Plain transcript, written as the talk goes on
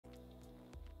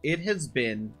it has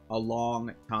been a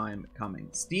long time coming.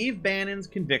 Steve Bannon's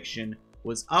conviction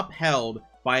was upheld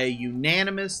by a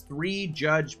unanimous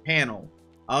 3-judge panel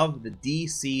of the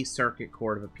D.C. Circuit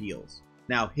Court of Appeals.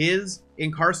 Now, his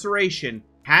incarceration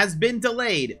has been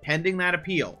delayed pending that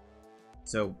appeal.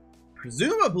 So,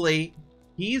 presumably,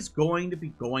 he's going to be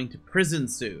going to prison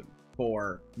soon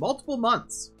for multiple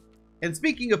months. And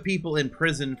speaking of people in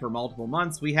prison for multiple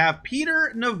months, we have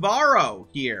Peter Navarro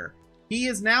here. He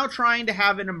is now trying to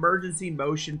have an emergency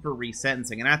motion for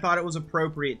resentencing, and I thought it was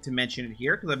appropriate to mention it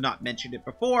here because I've not mentioned it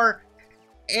before,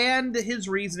 and his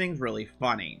reasoning's really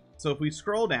funny. So if we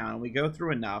scroll down and we go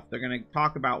through enough, they're going to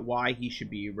talk about why he should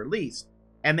be released.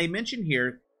 And they mention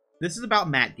here, this is about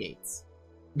Matt Gaetz.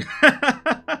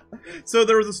 So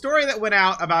there was a story that went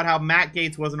out about how Matt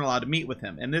Gaetz wasn't allowed to meet with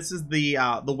him, and this is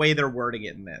the way they're wording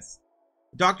it in this.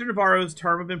 Dr. Navarro's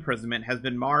term of imprisonment has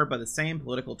been marred by the same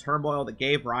political turmoil that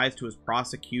gave rise to his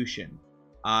prosecution.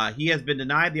 He has been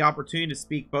denied the opportunity to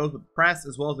speak both with the press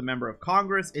as well as a member of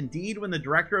Congress. Indeed, when the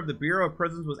director of the Bureau of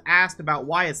Prisons was asked about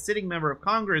why a sitting member of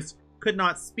Congress could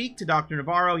not speak to Dr.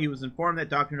 Navarro, he was informed that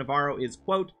Dr. Navarro is,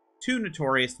 quote, too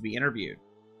notorious to be interviewed.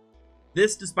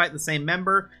 This despite the same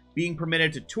member being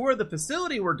permitted to tour the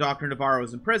facility where Dr. Navarro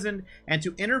is imprisoned and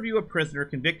to interview a prisoner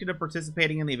convicted of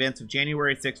participating in the events of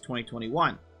January 6,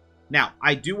 2021. Now,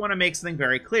 I do want to make something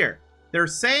very clear. They're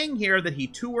saying here that he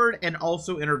toured and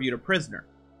also interviewed a prisoner.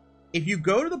 If you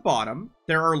go to the bottom,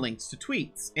 there are links to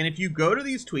tweets. And if you go to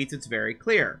these tweets, it's very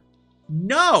clear.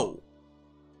 No!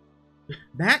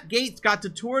 Matt Gaetz got to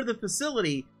tour the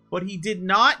facility, but he did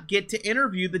not get to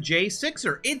interview the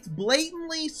J6er. It's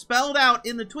blatantly spelled out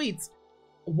in the tweets.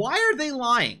 Why are they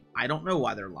lying? I don't know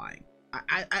why they're lying.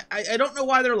 I don't know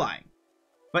why they're lying.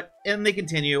 But, and they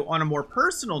continue, on a more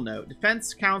personal note,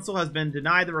 defense counsel has been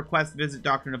denied the request to visit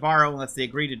Dr. Navarro unless they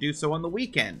agree to do so on the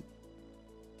weekend.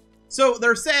 So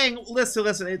they're saying,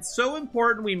 listen, it's so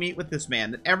important we meet with this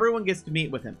man that everyone gets to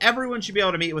meet with him. Everyone should be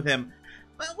able to meet with him.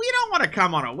 But we don't want to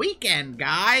come on a weekend,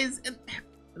 guys. And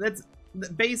that's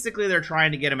basically they're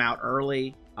trying to get him out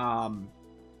early.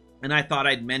 And I thought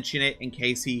I'd mention it in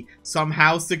case he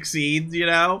somehow succeeds, you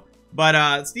know.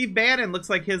 But Steve Bannon looks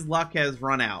like his luck has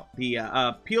run out. The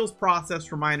appeals process,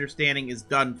 from my understanding, is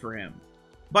done for him.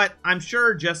 But I'm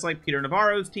sure, just like Peter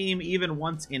Navarro's team, even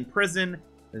once in prison,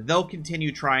 they'll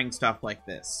continue trying stuff like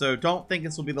this. So don't think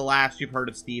this will be the last you've heard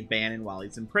of Steve Bannon while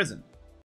he's in prison.